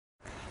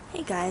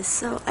Hey guys,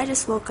 so I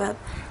just woke up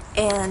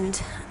and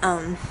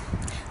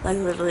like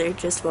literally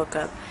just woke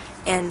up,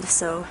 and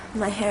so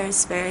my hair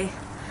is very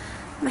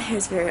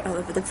all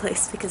over the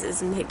place because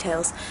it's in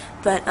pigtails.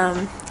 But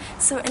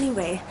so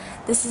anyway,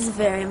 this is a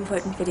very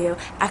important video.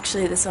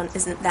 Actually, this one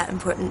isn't that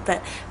important,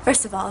 but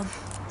first of all,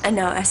 I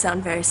know I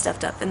sound very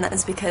stuffed up, and that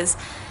is because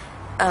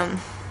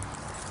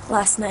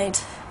last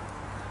night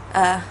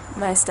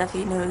my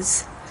stuffy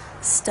nose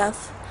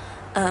stuff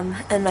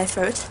and my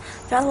throat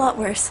got a lot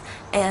worse,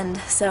 and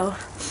so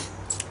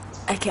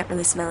I can't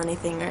really smell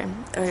anything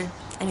or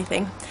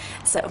anything,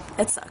 so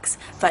it sucks.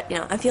 But, you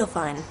know, I feel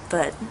fine,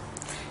 but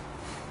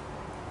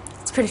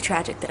it's pretty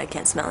tragic that I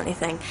can't smell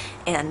anything,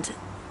 and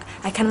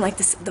I kind of like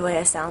the way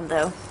I sound,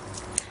 though.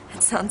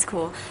 It sounds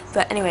cool.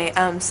 But anyway,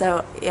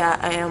 so, yeah,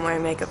 I am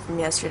wearing makeup from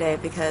yesterday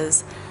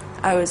because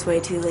I was way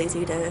too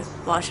lazy to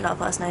wash it off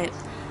last night.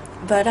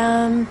 But,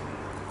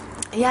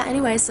 yeah,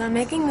 anyway, so I'm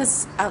making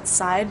this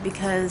outside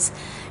because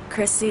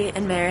Krusty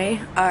and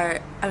Mary are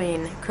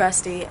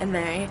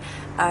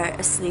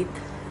asleep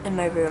in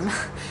my room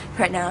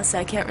right now, so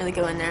I can't really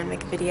go in there and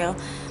make a video.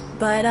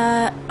 But,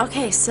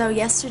 okay, so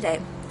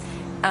yesterday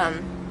I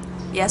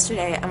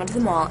went to the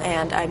mall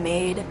and I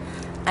made,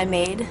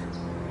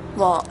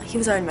 well, he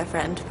was already my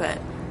friend, but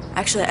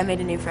actually I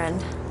made a new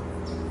friend,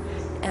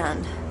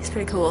 and he's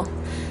pretty cool.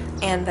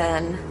 And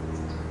then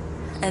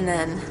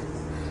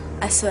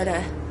I sort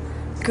of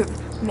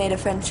made a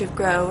friendship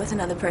grow with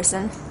another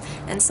person,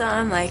 and so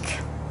I'm like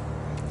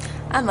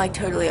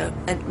totally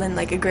in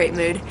like a great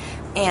mood,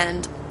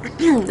 and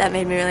that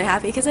made me really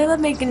happy because I love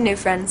making new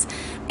friends.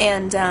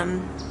 And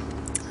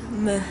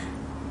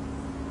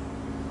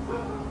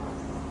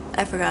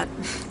I forgot.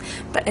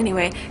 But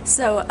anyway,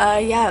 so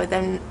yeah,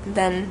 then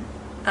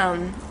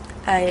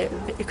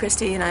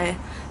Christy and I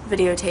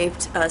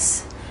videotaped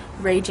us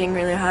raging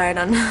really hard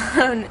on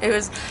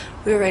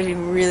we were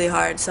raging really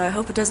hard, so I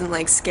hope it doesn't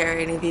like scare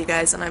any of you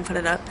guys when I put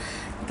it up.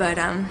 But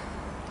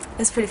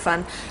it's pretty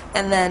fun.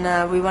 And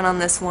then we went on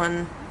this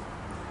one.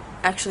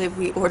 Actually,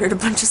 we ordered a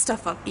bunch of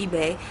stuff off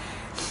eBay,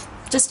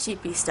 just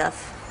cheapy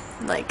stuff,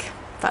 like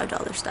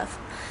 $5 stuff,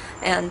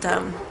 and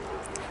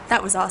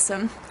that was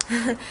awesome.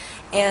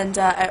 And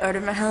I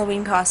ordered my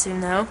Halloween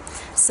costume though,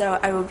 so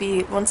I will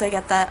be, once I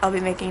get that, I'll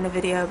be making a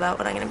video about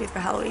what I'm going to be for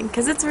Halloween,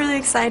 because it's really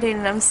exciting,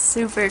 and I'm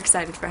super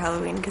excited for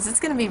Halloween, because it's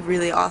going to be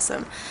really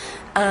awesome.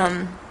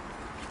 And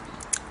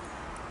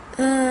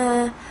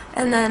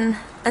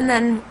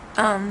then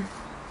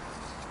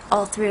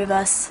all three of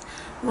us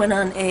went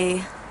on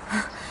a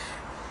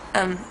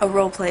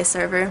roleplay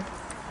server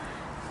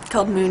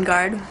called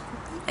Moonguard,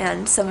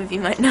 and some of you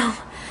might know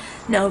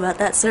about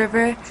that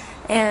server.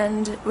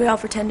 And we all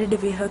pretended to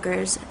be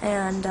hookers,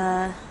 and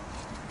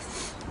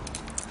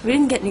we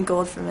didn't get any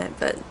gold from it,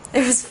 but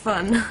it was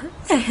fun.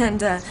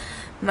 And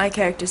my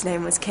character's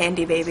name was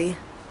Candy Baby,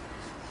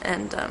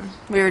 and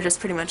we were just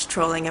pretty much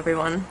trolling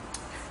everyone,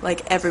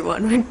 like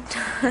everyone.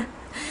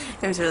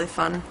 It was really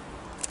fun.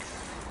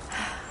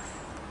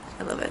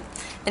 I love it.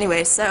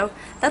 Anyway, so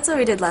that's what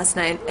we did last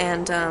night,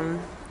 and oh,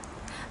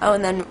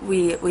 and then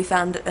we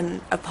found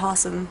a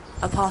possum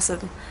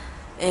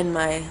in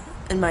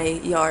my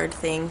yard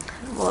thing,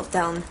 well,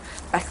 down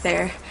back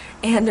there,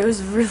 and it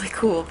was really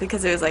cool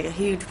because it was like a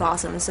huge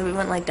possum. So we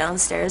went like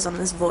downstairs on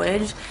this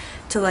voyage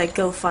to like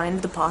go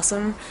find the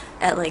possum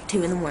at like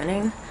 2 in the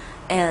morning,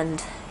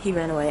 and he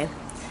ran away.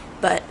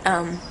 But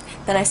then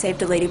I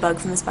saved a ladybug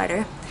from the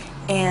spider,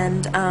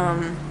 and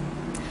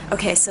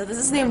okay, so this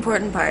is the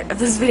important part of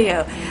this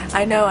video.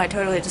 I know I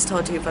totally just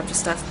told you a bunch of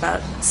stuff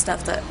about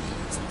stuff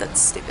that's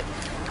stupid,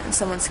 and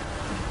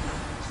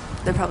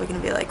they're probably going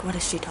to be like, what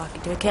is she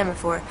talking to a camera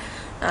for?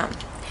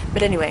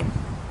 But anyway,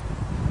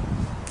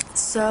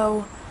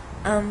 so,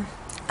 I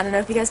don't know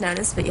if you guys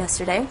noticed, but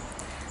yesterday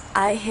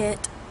I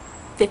hit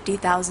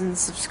 50,000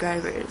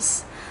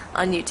 subscribers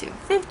on YouTube.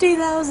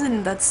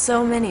 50,000! That's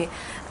so many.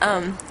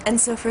 And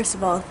so first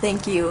of all,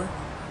 thank you,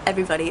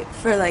 everybody,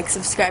 for like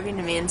subscribing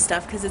to me and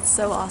stuff, because it's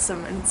so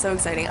awesome and so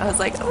exciting. I was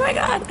like, oh my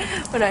god,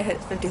 when I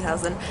hit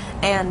 50,000.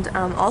 And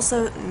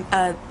also,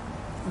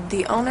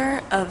 the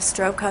owner of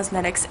Strobe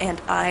Cosmetics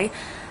and I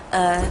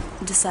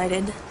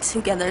decided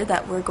together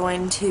that we're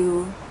going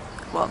to,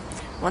 well,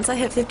 once I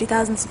hit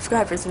 50,000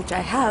 subscribers, which I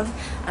have,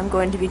 I'm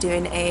going to be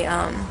doing a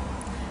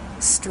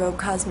Strobe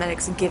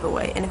Cosmetics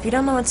giveaway. And if you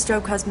don't know what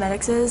Strobe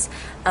Cosmetics is,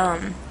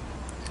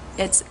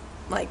 it's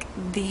like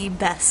the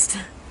best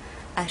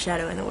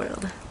eyeshadow in the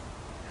world.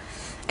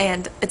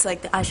 And it's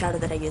like the eyeshadow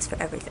that I use for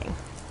everything,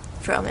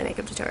 for all my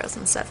makeup tutorials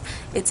and stuff.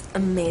 It's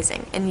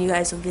amazing, and you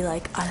guys will be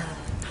like,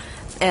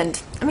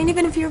 and I mean,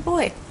 even if you're a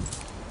boy,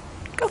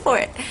 go for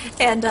it.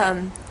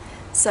 And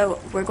so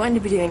we're going to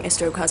be doing a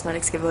Strobe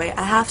Cosmetics giveaway.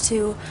 I have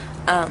to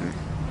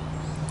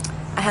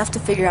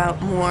figure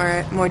out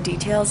more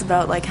details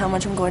about like how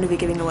much I'm going to be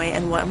giving away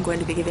and what I'm going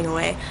to be giving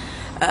away.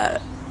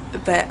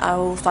 But I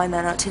will find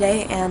that out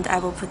today, and I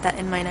will put that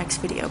in my next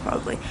video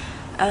probably.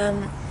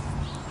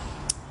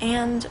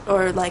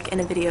 Or like in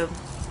a video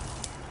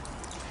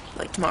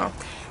like tomorrow.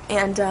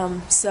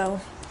 And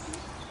so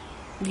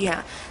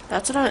Yeah,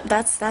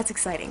 that's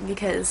exciting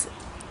because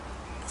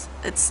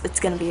it's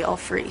gonna be all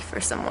free for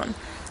someone,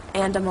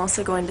 and I'm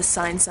also going to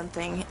sign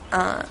something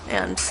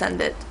and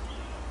send it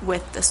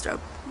with the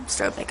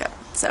strobe makeup.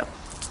 So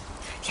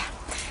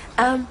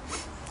yeah.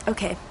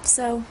 Okay.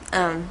 So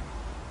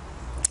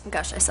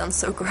gosh, I sound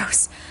so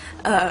gross.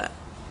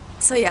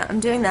 So yeah, I'm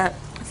doing that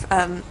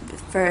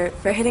for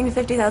hitting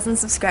 50,000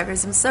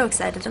 subscribers. I'm so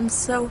excited. I'm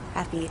so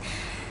happy.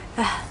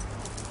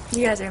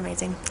 You guys are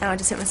amazing. Oh, I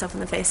just hit myself in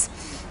the face.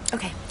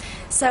 Okay,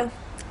 so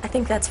I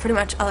think that's pretty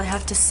much all I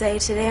have to say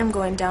today. I'm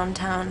going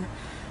downtown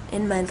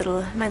in my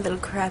little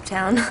crap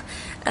town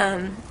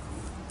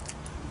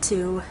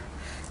to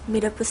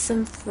meet up with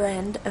some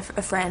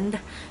a friend,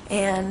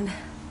 and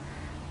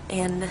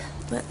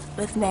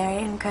with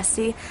Mary and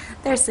Krusty.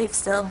 They're asleep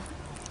still.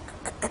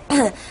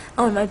 Oh,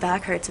 and my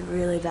back hurts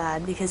really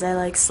bad because I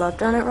like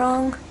slept on it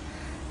wrong,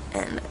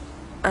 and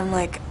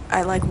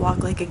I walk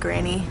like a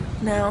granny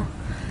now.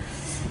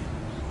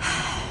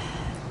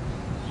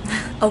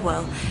 Oh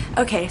well.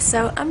 Okay,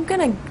 so I'm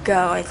gonna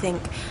go, I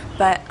think,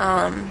 but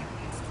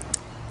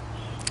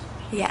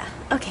yeah,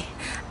 okay.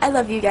 I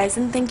love you guys,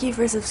 and thank you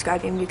for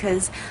subscribing,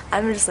 because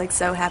I'm just like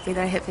so happy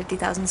that I hit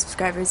 50,000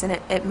 subscribers, and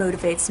it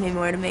motivates me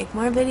more to make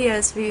more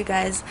videos for you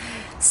guys.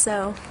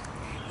 So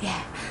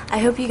yeah, I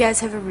hope you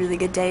guys have a really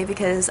good day,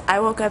 because I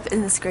woke up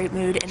in this great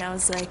mood and I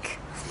was like,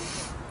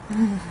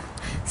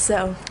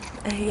 so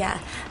yeah,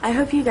 I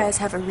hope you guys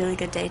have a really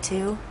good day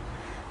too,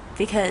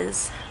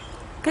 because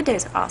good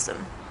days are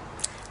awesome.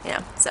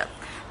 So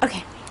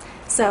okay,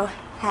 so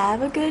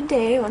have a good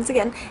day once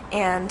again,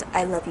 and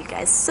I love you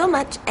guys so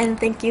much, and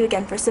thank you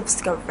again for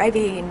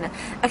subscribing.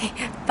 Okay,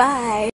 bye.